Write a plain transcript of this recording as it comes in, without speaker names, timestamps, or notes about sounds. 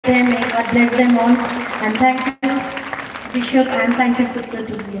God bless them all. And thank you, Bishop, and thank you, Sister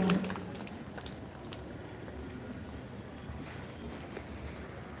Sophia.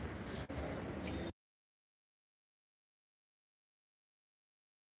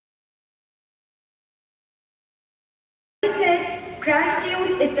 He said,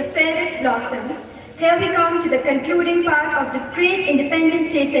 gratitude is the fairest blossom. Here we come to the concluding part of this great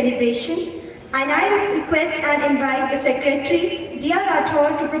Independence Day celebration. And I would request and invite the Secretary, Dia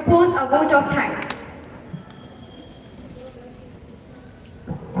Rathore, to propose a vote of thanks.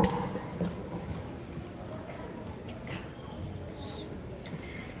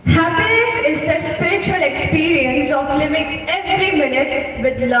 Happiness is the spiritual experience of living every minute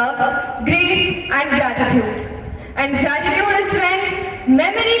with love, grace and gratitude. And gratitude is when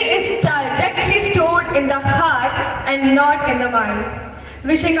memory is directly stored in the heart and not in the mind.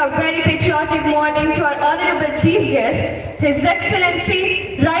 Wishing a very patriotic morning to our Honorable Chief Guest, His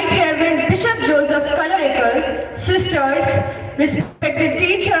Excellency Right Reverend Bishop Joseph Kalorikal, sisters, respected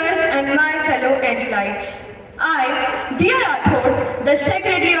teachers and my fellow Edgelites. I, Dia Rathore, the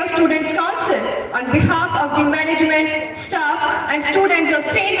Secretary of Students' Council, on behalf of the management, staff and students of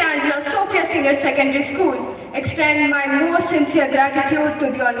St. Angela Sophia Senior Secondary School, extend my most sincere gratitude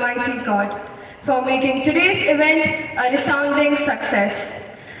to the Almighty God for making today's event a resounding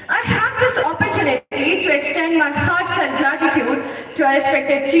success. I have this opportunity to extend my heartfelt gratitude to our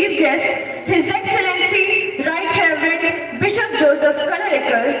respected Chief Guest, His Excellency Right Reverend Bishop Joseph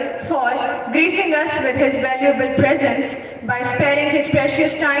Kalorikal, for gracing us with his valuable presence by sparing his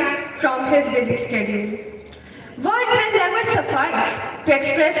precious time from his busy schedule. Words will never suffice to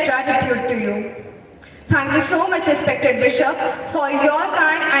express gratitude to you. Thank you so much, respected Bishop, for your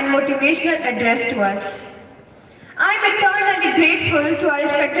kind and motivational address to us. I am eternally grateful to our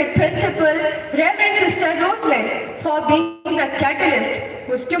respected Principal, Reverend Sister Rosalind, for being the catalyst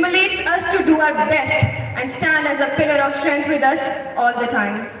who stimulates us to do our best and stand as a pillar of strength with us all the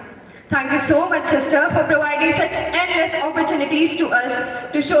time. Thank you so much, Sister, for providing such endless opportunities to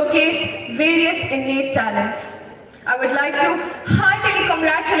us to showcase various innate talents. I would like to heartily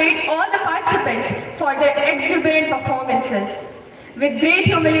congratulate all the participants for their exuberant performances. With great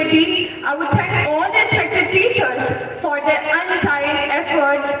humility, I would thank all the respected teachers for their untiring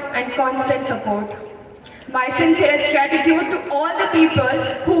efforts and constant support. My sincerest gratitude to all the people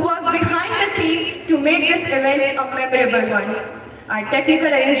who work behind the scene to make this event a memorable one. Our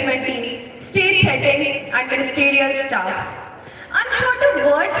technical arrangement team, stage setting and ministerial staff. I'm short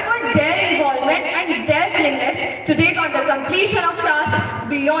of words for their involvement and their willingness to take on the completion of tasks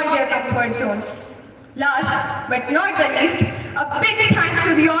beyond their comfort zones. Last but not the least, a big thanks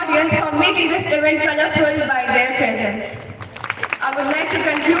to the audience for making this event colorful by their presence. I would like to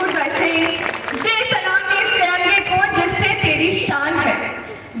conclude by saying, "De salaam is तिरंगे को जिससे तेरी शान है,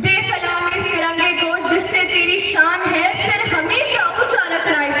 दे सलाम इस तिरंगे को जिससे तेरी शान है, सिर हमेशा ऊंचा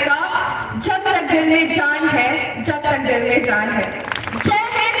रखना इसका, जब तक दिल में जान है, जब तक दिल में जान है। जय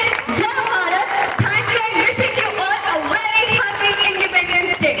हिंद, जय Bharat, thank you and wishing you all a very happy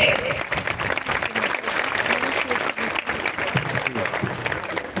Independence Day."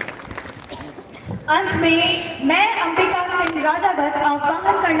 अंत में मैं अंबिका सिंह राजावत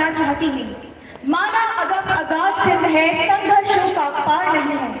आह्वान करना चाहती हूँ। माना अगम अगाध सिंध है, संघर्षों का पार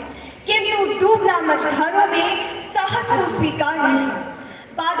नहीं है, किंतु डूबना मझधारों में साहस को स्वीकार नहीं है।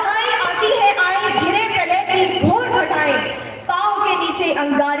 बाधाएं आती है आए, घिरे प्रलय की घोर घटाएं, पांव के नीचे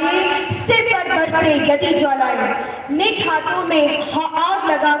अंगारे, सिर पर बरसे यदि ज्वालाएं, निज हाथों में आग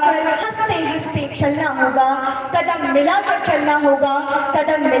लगाकर हंसते हंसते चलना होगा, कदम मिलाकर चलना होगा,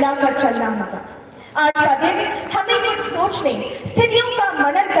 कदम मिलाकर चलना होगा। आज का दिन हमें कुछ सोचने, स्थितियों का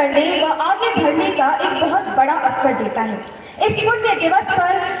मनन करने व आगे बढ़ने का एक बहुत बड़ा अवसर देता है। इस पुण्य दिवस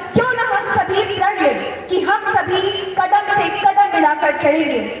पर क्यों न हम सभी प्रण लें कि हम सभी कदम से कदम मिलाकर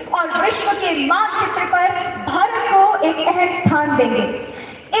चलेंगे और विश्व के मानचित्र पर भारत को एक अहम स्थान देंगे।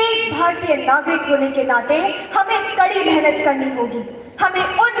 एक भारतीय नागरिक होने के नाते हमें कड़ी मेहनत करनी होगी। हमें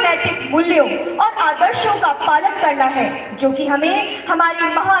उन नैतिक मूल्यों और आदर्शों का पालन करना है जो कि हमें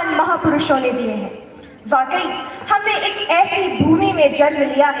हमारे महान महापुरुषों ने दिए हैं। वाकई हमने एक ऐसी भूमि में जन्म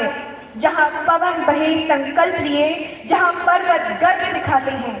लिया है जहां पवन बहे संकल्प लिए, जहां पर्वत गर्व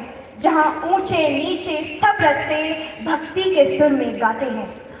सिखाते हैं, जहां ऊंचे नीचे सब रास्ते भक्ति के सुर में गाते हैं।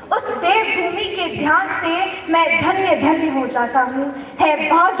 उस देवभूमि के ध्यान से मैं धन्य धन्य हो जाता हूँ। है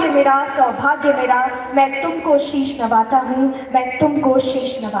भाग्य मेरा, सौभाग्य मेरा, मैं तुमको शीश नवाता हूँ, मैं तुमको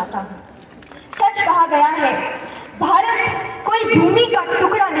शीश नवाता हूँ। सच कहा गया है, भारत कोई भूमि का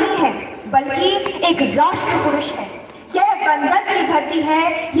टुकड़ा नहीं है, बल्कि एक राष्ट्र पुरुष है। यह वंदन की धरती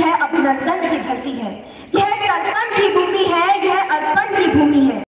है, यह अभिनंदन की धरती है, यह कर्तन की भूमि है, यह अर्पण की भूमि है।